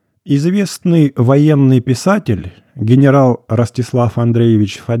Известный военный писатель генерал Ростислав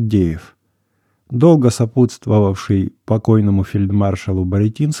Андреевич Фаддеев, долго сопутствовавший покойному фельдмаршалу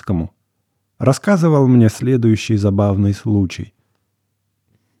Баретинскому, рассказывал мне следующий забавный случай.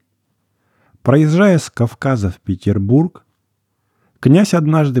 Проезжая с Кавказа в Петербург, князь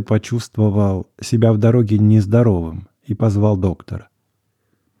однажды почувствовал себя в дороге нездоровым и позвал доктора.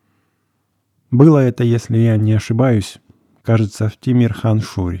 Было это, если я не ошибаюсь, кажется, в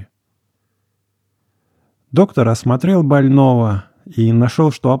Тимир-хан-Шуре. Доктор осмотрел больного и нашел,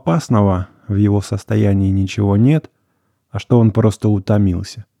 что опасного в его состоянии ничего нет, а что он просто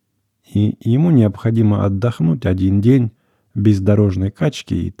утомился. И ему необходимо отдохнуть 1 день без дорожной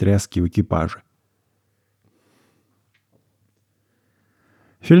качки и тряски в экипаже.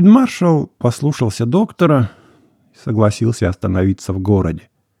 Фельдмаршал послушался доктора и согласился остановиться в городе.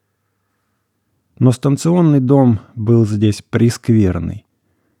 Но станционный дом был здесь прескверный.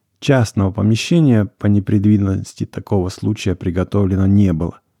 Частного помещения по непредвиденности такого случая приготовлено не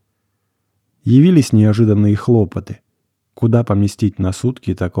было. Явились неожиданные хлопоты. Куда поместить на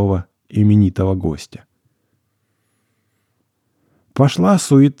сутки такого именитого гостя? Пошла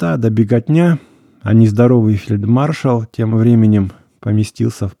суета да беготня, а нездоровый фельдмаршал тем временем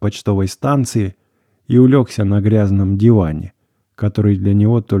поместился в почтовой станции и улегся на грязном диване, который для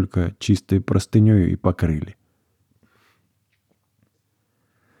него только чистой простынёю и покрыли.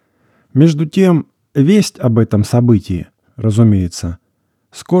 Между тем, весть об этом событии, разумеется,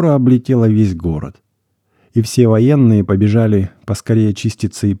 скоро облетела весь город, и все военные побежали поскорее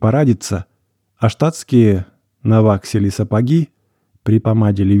чиститься и парадиться, а штатские наваксили сапоги,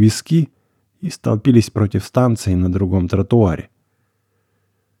 припомадили виски и столпились против станции на другом тротуаре.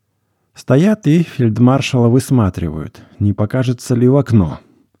 Стоят и фельдмаршала высматривают, не покажется ли в окно.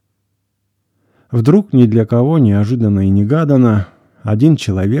 Вдруг ни для кого неожиданно и негаданно один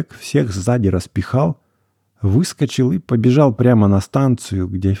человек всех сзади распихал, выскочил и побежал прямо на станцию,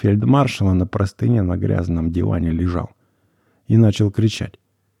 где фельдмаршал на простыне на грязном диване лежал, и начал кричать: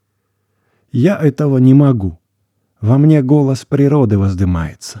 «Я этого не могу! Во мне голос природы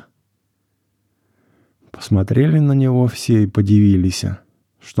воздымается!» Посмотрели на него все и подивились,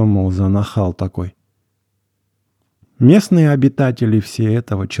 что, мол, за нахал такой. Местные обитатели все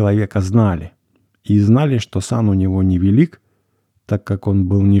этого человека знали, и знали, что сан у него невелик, так как он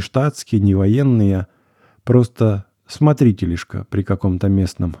был не штатский, не военный, а просто смотрителишка при каком-то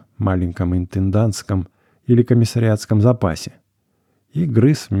местном маленьком интендантском или комиссариатском запасе, и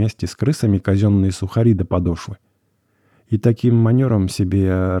грыз вместе с крысами казенные сухари до подошвы. И таким манером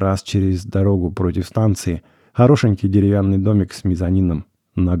себе раз через дорогу против станции хорошенький деревянный домик с мезонином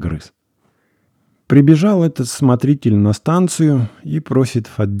нагрыз. Прибежал этот смотритель на станцию и просит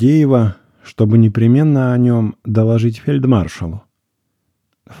Фаддеева, чтобы непременно о нем доложить фельдмаршалу.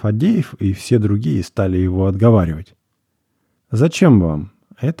 Фаддеев и все другие стали его отговаривать. «Зачем вам?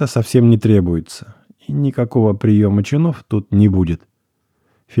 Это совсем не требуется, и никакого приема чинов тут не будет.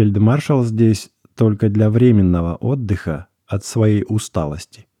 Фельдмаршал здесь только для временного отдыха от своей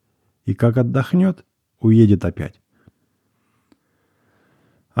усталости, и как отдохнет, уедет опять».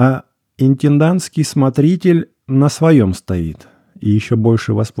 А интендантский смотритель на своем стоит и еще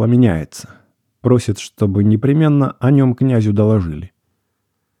больше воспламеняется, просит, чтобы непременно о нем князю доложили.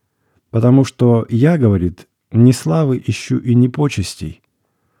 «Потому что я, — говорит, — не славы ищу и не почестей,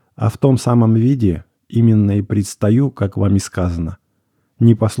 а в том самом виде именно и предстаю, как вам и сказано,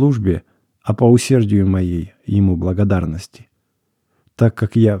 не по службе, а по усердию моей ему благодарности, так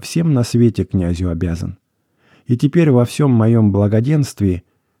как я всем на свете князю обязан. И теперь во всем моем благоденствии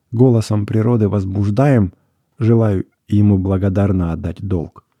голосом природы возбуждаем, желаю ему благодарно отдать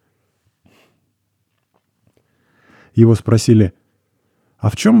долг». Его спросили: «А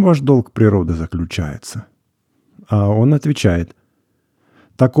в чем ваш долг природы заключается?» А он отвечает: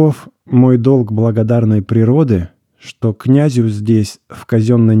 «Таков мой долг благодарной природы, что князю здесь в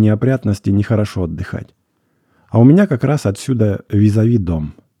казенной неопрятности нехорошо отдыхать. А у меня как раз отсюда визави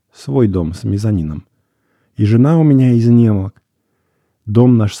дом, свой дом с мезонином. И жена у меня из немок.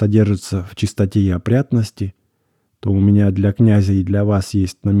 Дом наш содержится в чистоте и опрятности, то у меня для князя и для вас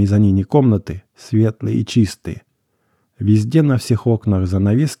есть на мезонине комнаты светлые и чистые. Везде на всех окнах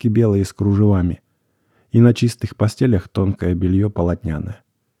занавески белые с кружевами, и на чистых постелях тонкое белье полотняное.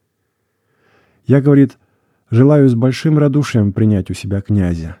 Я, — говорит, — желаю с большим радушием принять у себя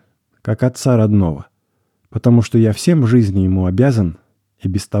князя, как отца родного, потому что я всем в жизни ему обязан, и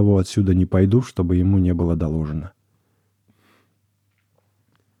без того отсюда не пойду, чтобы ему не было доложено».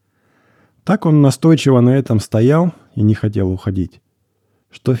 Так он настойчиво на этом стоял и не хотел уходить,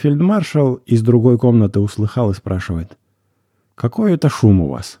 что фельдмаршал из другой комнаты услыхал и спрашивает: «Какой это шум у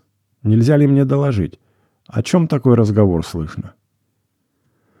вас? Нельзя ли мне доложить? О чем такой разговор слышно?»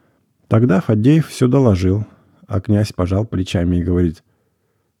 Тогда Фадеев все доложил, а князь пожал плечами и говорит: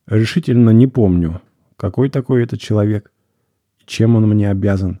 «Решительно не помню, какой такой этот человек и чем он мне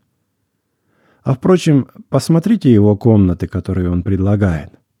обязан. А впрочем, посмотрите его комнаты, которые он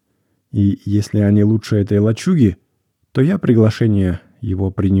предлагает. И если они лучше этой лачуги, то я приглашение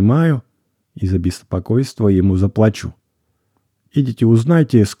его принимаю и за беспокойство ему заплачу. Идите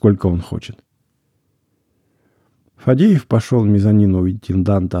узнайте, сколько он хочет». Фадеев пошел мезонину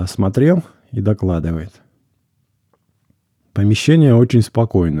интенданта, осмотрел и докладывает: «Помещение очень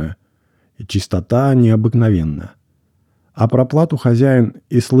спокойное, и чистота необыкновенная. А про плату хозяин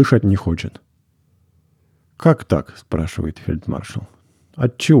и слышать не хочет». «Как так?» – спрашивает фельдмаршал.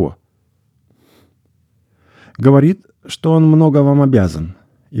 «Отчего?» «Говорит, что он много вам обязан,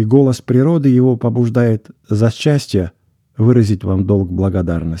 и голос природы его побуждает за счастье выразить вам долг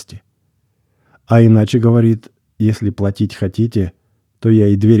благодарности. А иначе, говорит, если платить хотите, то я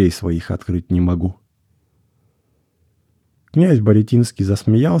и дверей своих открыть не могу». Князь Боретинский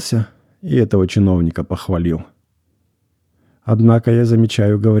засмеялся и этого чиновника похвалил. «Однако я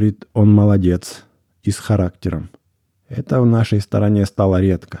замечаю, — говорит, — он молодец и с характером. Это в нашей стороне стало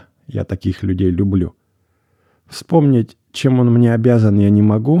редко. Я таких людей люблю. Вспомнить, чем он мне обязан, я не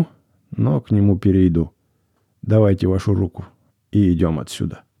могу, но к нему перейду. Давайте вашу руку и идем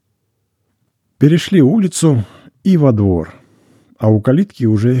отсюда». Перешли улицу и во двор, а у калитки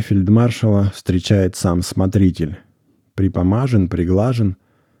уже фельдмаршала встречает сам смотритель. Припомажен, приглажен,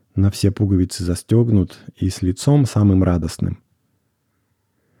 на все пуговицы застегнут и с лицом самым радостным.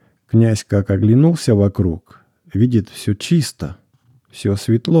 Князь как оглянулся вокруг, видит все чисто, все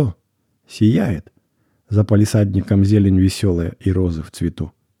светло, сияет. За палисадником зелень веселая и розы в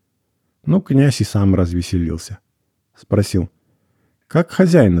цвету. Ну, князь и сам развеселился. Спросил: «Как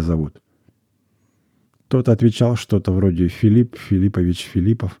хозяина зовут?» Тот отвечал что-то вроде «Филипп Филиппович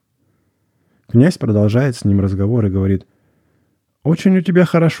Филиппов». Князь продолжает с ним разговор и говорит: «Очень у тебя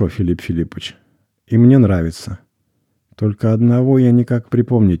хорошо, Филипп Филиппович, и мне нравится. Только одного я никак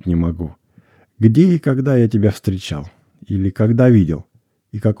припомнить не могу. Где и когда я тебя встречал? Или когда видел?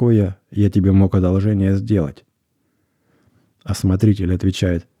 И какое я тебе мог одолжение сделать?» Осмотритель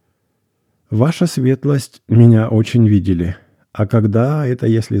отвечает: «Ваша светлость, меня очень видели. А когда это,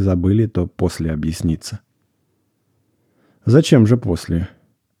 если забыли, то после объяснится». «Зачем же после,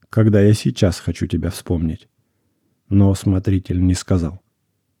 когда я сейчас хочу тебя вспомнить?» Но смотритель не сказал.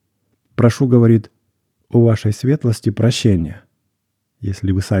 «Прошу, — говорит, — у вашей светлости прощения.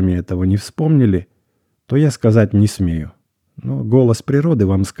 Если вы сами этого не вспомнили, то я сказать не смею. Но голос природы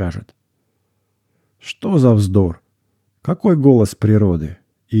вам скажет». «Что за вздор? Какой голос природы?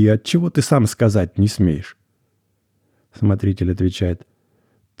 И отчего ты сам сказать не смеешь?» Смотритель отвечает: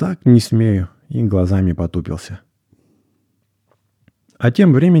 «Так не смею», и глазами потупился. А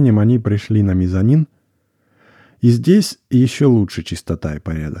тем временем они пришли на мезонин, и здесь еще лучше чистота и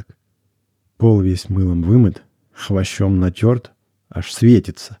порядок. Пол весь мылом вымыт, хвощом натерт, аж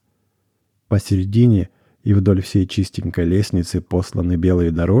светится. Посередине и вдоль всей чистенькой лестницы посланы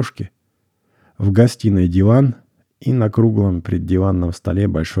белые дорожки. В гостиной диван, и на круглом преддиванном столе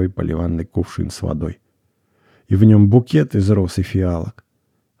большой поливанный кувшин с водой. И в нем букет из роз и фиалок.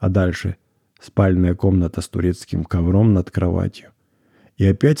 А дальше спальная комната с турецким ковром над кроватью. И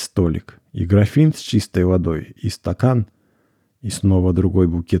опять столик, и графин с чистой водой, и стакан, и снова другой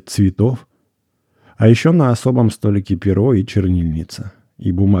букет цветов. А еще на особом столике перо и чернильница,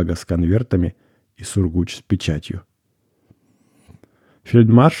 и бумага с конвертами, и сургуч с печатью.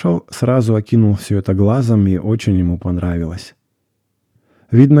 Фельдмаршал сразу окинул все это глазом, и очень ему понравилось.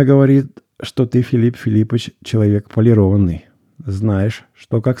 «Видно, — говорит, — что ты, Филипп Филиппович, человек полированный. Знаешь,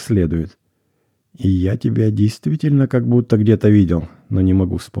 что как следует. И я тебя действительно как будто где-то видел, но не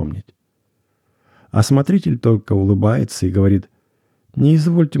могу вспомнить». А смотритель только улыбается и говорит: «Не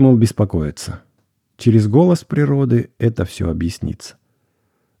извольте, мол, беспокоиться. Через голос природы это все объяснится».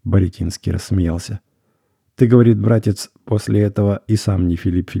 Боретинский рассмеялся. «Ты, — говорит, братец, — после этого и сам не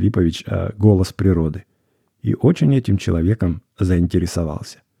Филипп Филиппович, а голос природы». И очень этим человеком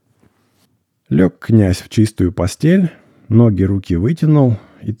заинтересовался. Лег князь в чистую постель, ноги, руки вытянул,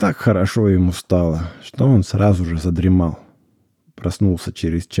 и так хорошо ему стало, что он сразу же задремал. Проснулся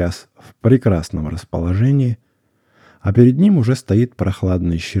через час в прекрасном расположении, а перед ним уже стоит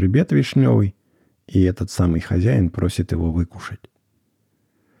прохладный щербет вишневый, и этот самый хозяин просит его выкушать.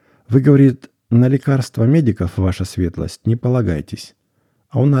 «Вы, — говорит, — на лекарства медиков, ваша светлость, не полагайтесь,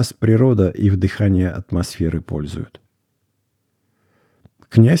 а у нас природа и вдыхание атмосферы пользуют».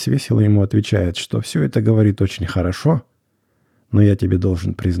 Князь весело ему отвечает, что все это, говорит, очень хорошо, Но я тебе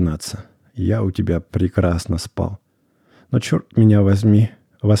должен признаться, я у тебя прекрасно спал. Но черт меня возьми,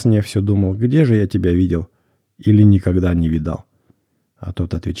 во сне все думал, где же я тебя видел или никогда не видал. А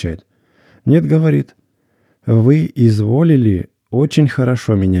тот отвечает: нет, говорит, вы изволили очень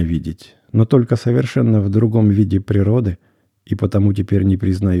хорошо меня видеть, но только совершенно в другом виде природы, и потому теперь не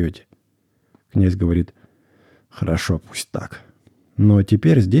признаете. Князь говорит: хорошо, пусть так. Но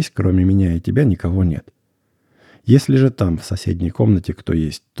теперь здесь, кроме меня и тебя, никого нет. Если же там, в соседней комнате, кто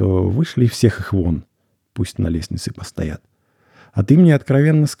есть, то вышли всех их вон. Пусть на лестнице постоят. А ты мне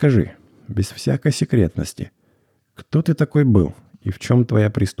откровенно скажи, без всякой секретности, кто ты такой был и в чем твоя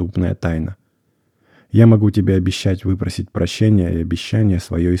преступная тайна? Я могу тебе обещать выпросить прощения, и обещание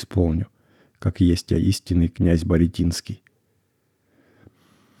свое исполню, как есть я истинный князь Боретинский.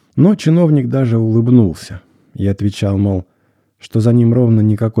 Но чиновник даже улыбнулся и отвечал, мол, что за ним ровно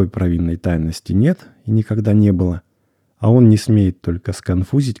никакой провинной тайности нет и никогда не было, а он не смеет только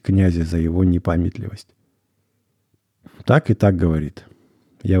сконфузить князя за его непамятливость. Так и так, говорит,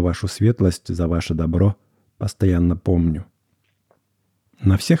 я вашу светлость за ваше добро постоянно помню.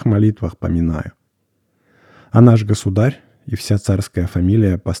 На всех молитвах поминаю. А наш государь и вся царская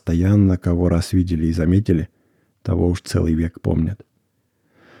фамилия постоянно, кого раз видели и заметили, того уж целый век помнят.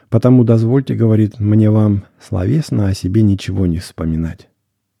 Потому дозвольте, говорит, мне вам словесно о себе ничего не вспоминать.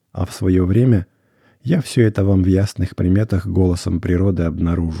 А в свое время я все это вам в ясных приметах голосом природы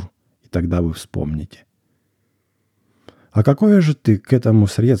обнаружу, и тогда вы вспомните. А какое же ты к этому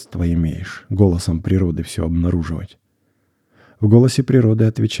средство имеешь, голосом природы все обнаруживать? В голосе природы,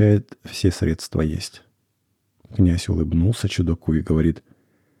 отвечает, все средства есть. Князь улыбнулся чудаку и говорит: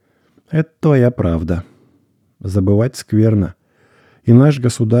 это твоя правда. Забывать скверно. И наш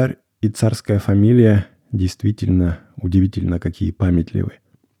государь, и царская фамилия действительно удивительно какие памятливые.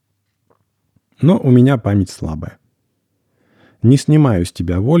 Но у меня память слабая. Не снимаю с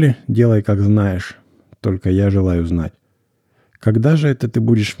тебя воли, делай как знаешь, только я желаю знать, когда же это ты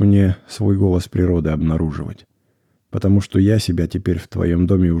будешь мне свой голос природы обнаруживать? Потому что я себя теперь в твоем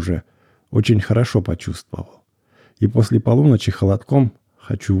доме уже очень хорошо почувствовал. И после полуночи холодком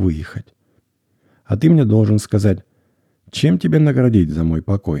хочу выехать. А ты мне должен сказать, чем тебя наградить за мой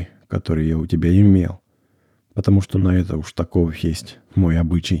покой, который я у тебя имел? Потому что на это уж таков есть мой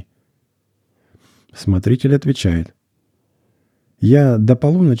обычай. Смотритель отвечает: я до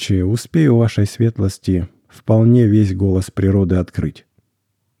полуночи успею вашей светлости вполне весь голос природы открыть.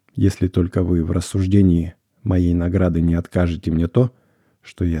 Если только вы в рассуждении моей награды не откажете мне то,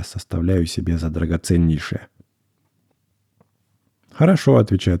 что я составляю себе за драгоценнейшее. Хорошо,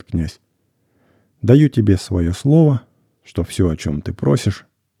 отвечает князь. Даю тебе свое слово, что все, о чем ты просишь,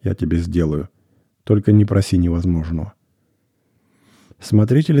 я тебе сделаю. Только не проси невозможного.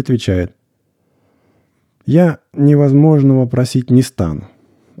 Смотритель отвечает: я невозможного просить не стану.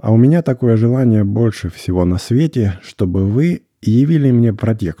 А у меня такое желание больше всего на свете, чтобы вы явили мне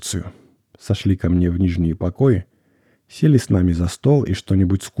протекцию. Сошли ко мне в нижние покои, сели с нами за стол и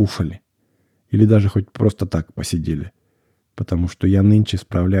что-нибудь скушали. Или даже хоть просто так посидели. Потому что я нынче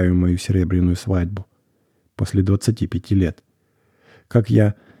справляю мою серебряную свадьбу. После 25 лет. Как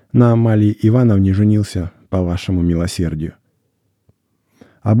я на Амалии Ивановне женился по вашему милосердию.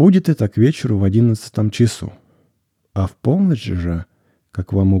 А будет это к вечеру в 11 часу. А в полночь же,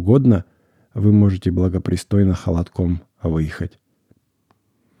 как вам угодно, вы можете благопристойно холодком выехать.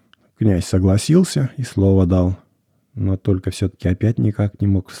 Князь согласился и слово дал, но только все-таки опять никак не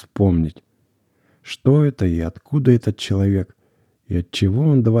мог вспомнить, что это и откуда этот человек, и отчего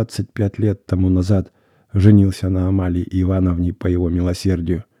он 25 лет тому назад женился на Амалии Ивановне по его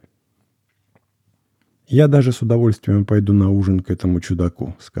милосердию. «Я даже с удовольствием пойду на ужин к этому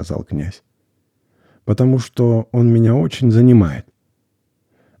чудаку», — сказал князь, «потому что он меня очень занимает.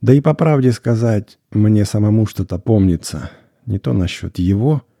 Да и по правде сказать, мне самому что-то помнится, не то насчет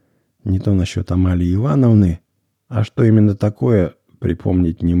его, не то насчет Амалии Ивановны, а что именно такое,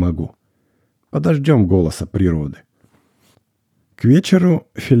 припомнить не могу. Подождем голоса природы». К вечеру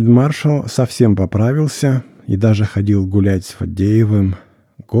фельдмаршал совсем поправился и даже ходил гулять с Фадеевым,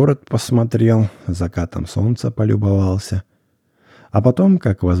 город посмотрел, закатом солнца полюбовался. А потом,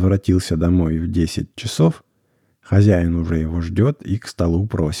 как возвратился домой в 10 часов, хозяин уже его ждет и к столу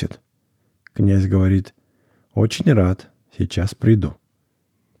просит. Князь говорит: «Очень рад, сейчас приду».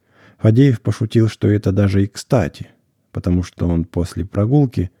 Фадеев пошутил, что это даже и кстати, потому что он после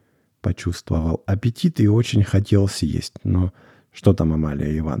прогулки почувствовал аппетит и очень хотел съесть, но что там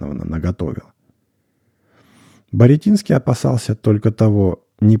Амалия Ивановна наготовила. Боретинский опасался только того,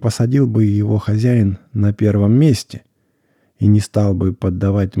 не посадил бы его хозяин на первом месте и не стал бы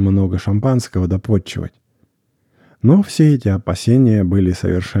поддавать много шампанского да подчивать. Но все эти опасения были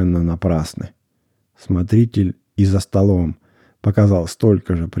совершенно напрасны. Смотритель и за столом показал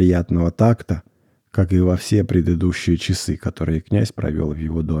столько же приятного такта, как и во все предыдущие часы, которые князь провел в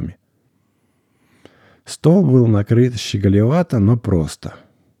его доме. Стол был накрыт щеголевато, но просто.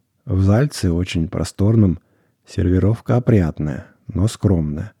 В зальце очень просторном, сервировка опрятная, но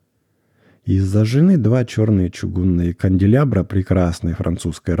скромная. Из зажжены 2 черные чугунные канделябра прекрасной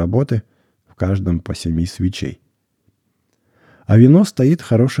французской работы, в каждом по 7 свечей. А вино стоит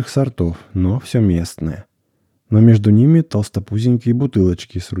хороших сортов, но все местное. Но между ними толстопузенькие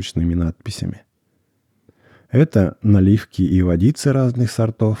бутылочки с ручными надписями. Это наливки и водицы разных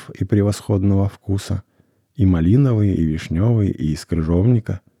сортов и превосходного вкуса, и малиновые, и вишневые, и из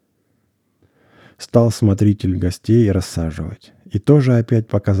крыжовника. Стал смотритель гостей рассаживать, и тоже опять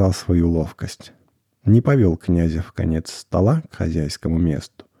показал свою ловкость. Не повел князя в конец стола к хозяйскому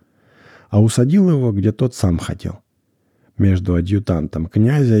месту, а усадил его, где тот сам хотел, между адъютантом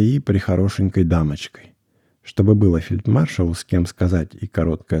князя и прихорошенькой дамочкой, чтобы было фельдмаршалу с кем сказать и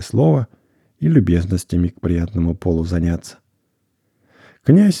короткое слово, и любезностями к приятному полу заняться.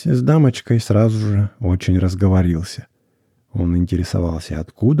 Князь с дамочкой сразу же очень разговорился. Он интересовался,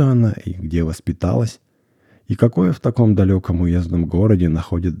 откуда она и где воспиталась, и какое в таком далеком уездном городе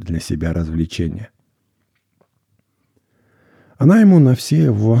находит для себя развлечение. Она ему на все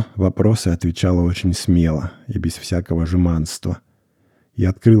его вопросы отвечала очень смело и без всякого жеманства, и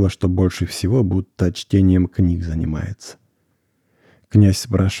открыла, что больше всего будто чтением книг занимается. Князь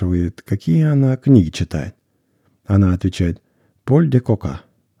спрашивает, какие она книги читает. Она отвечает: «Поль де Кока»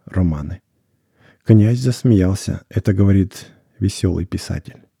 — романы. Князь засмеялся. Это, говорит, веселый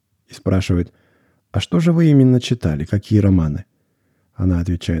писатель. И спрашивает: «А что же вы именно читали? Какие романы?» Она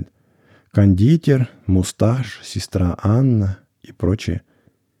отвечает: «Кондитер», «Мусташ», «Сестра Анна» и прочее.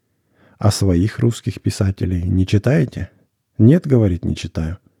 «А своих русских писателей не читаете?» «Нет, — говорит, — не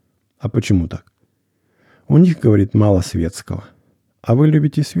читаю». «А почему так?» «У них, — говорит, — мало светского». «А вы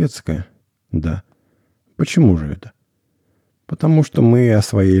любите светское?» «Да». «Почему же это?» «Потому что мы о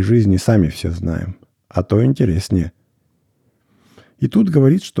своей жизни сами все знаем, а то интереснее». И тут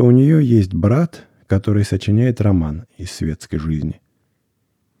говорит, что у нее есть брат, который сочиняет роман из светской жизни.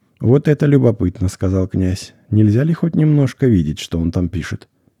 «Вот это любопытно», — сказал князь. «Нельзя ли хоть немножко видеть, что он там пишет?»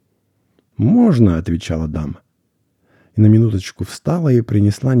 «Можно», — отвечала дама. И на минуточку встала и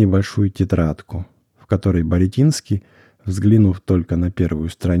принесла небольшую тетрадку, в которой Боретинский, взглянув только на первую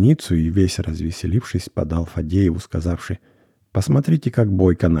страницу и весь развеселившись, подал Фадееву, сказавший: «Посмотрите, как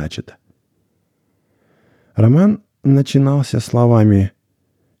бойко начато». Роман начинался словами: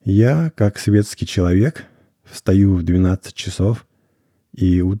 «Я, как светский человек, встаю в 12 часов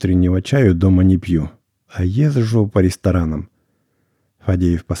и утреннего чаю дома не пью, а езжу по ресторанам».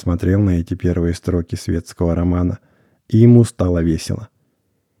 Фадеев посмотрел на эти первые строки светского романа, и ему стало весело.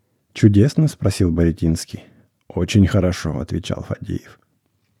 «Чудесно?» — спросил Боретинский. «Очень хорошо», — отвечал Фадеев.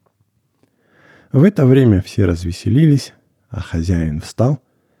 В это время все развеселились, а хозяин встал,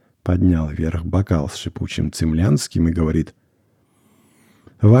 поднял вверх бокал с шипучим цимлянским и говорит: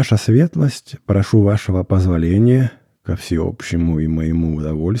 «Ваша светлость, прошу вашего позволения, ко всеобщему и моему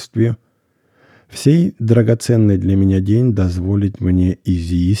удовольствию, в сей драгоценный для меня день дозволить мне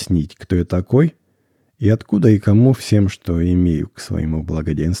изъяснить, кто я такой и откуда и кому всем, что имею, к своему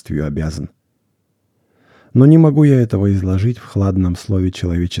благоденствию обязан. Но не могу я этого изложить в хладном слове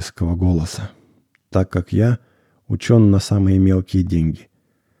человеческого голоса, так как я учен на самые мелкие деньги.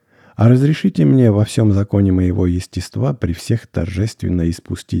 А разрешите мне во всем законе моего естества при всех торжественно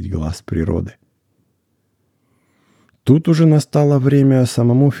испустить глаз природы». Тут уже настало время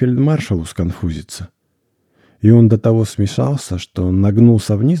самому фельдмаршалу сконфузиться. И он до того смешался, что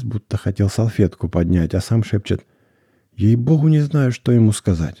нагнулся вниз, будто хотел салфетку поднять, а сам шепчет: «Ей-богу, не знаю, что ему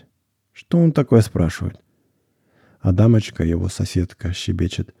сказать. Что он такое спрашивает?» А дамочка, его соседка,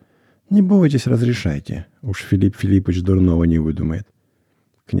 щебечет: «Не бойтесь, разрешайте. Уж Филипп Филиппович дурного не выдумает».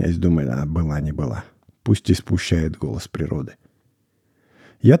 Князь думает: «А была не была. Пусть и спущает голос природы.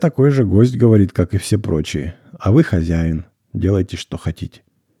 Я такой же гость, — говорит, — как и все прочие, а вы хозяин. Делайте, что хотите».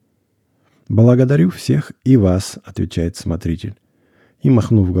 «Благодарю всех и вас», — отвечает смотритель. И,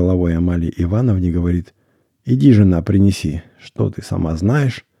 махнув головой Амалии Ивановне, говорит: «Иди, жена, принеси, что ты сама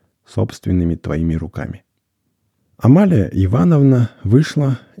знаешь, собственными твоими руками». Амалия Ивановна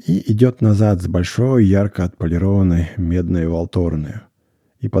вышла и идет назад с большой ярко отполированной медной валторной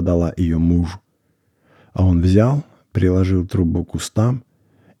и подала ее мужу. А он взял, приложил трубу к устам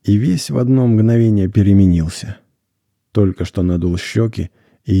и весь в одно мгновение переменился. Только что надул щеки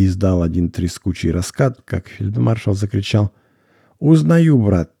и издал один трескучий раскат, как фельдмаршал закричал: «Узнаю,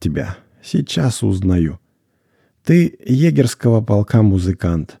 брат, тебя, сейчас узнаю. Ты егерского полка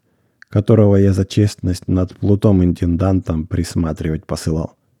музыкант, которого я за честность над плутом-интендантом присматривать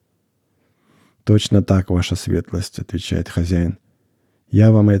посылал. Точно так, ваша светлость, отвечает хозяин.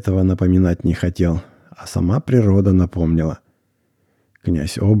 Я вам этого напоминать не хотел, а сама природа напомнила.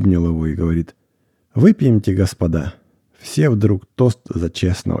 Князь обнял его и говорит: выпьемте, господа. Все вдруг тост за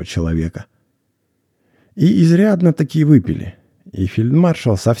честного человека. И изрядно таки выпили. И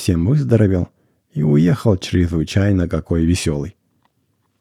фельдмаршал совсем выздоровел и уехал чрезвычайно какой веселый.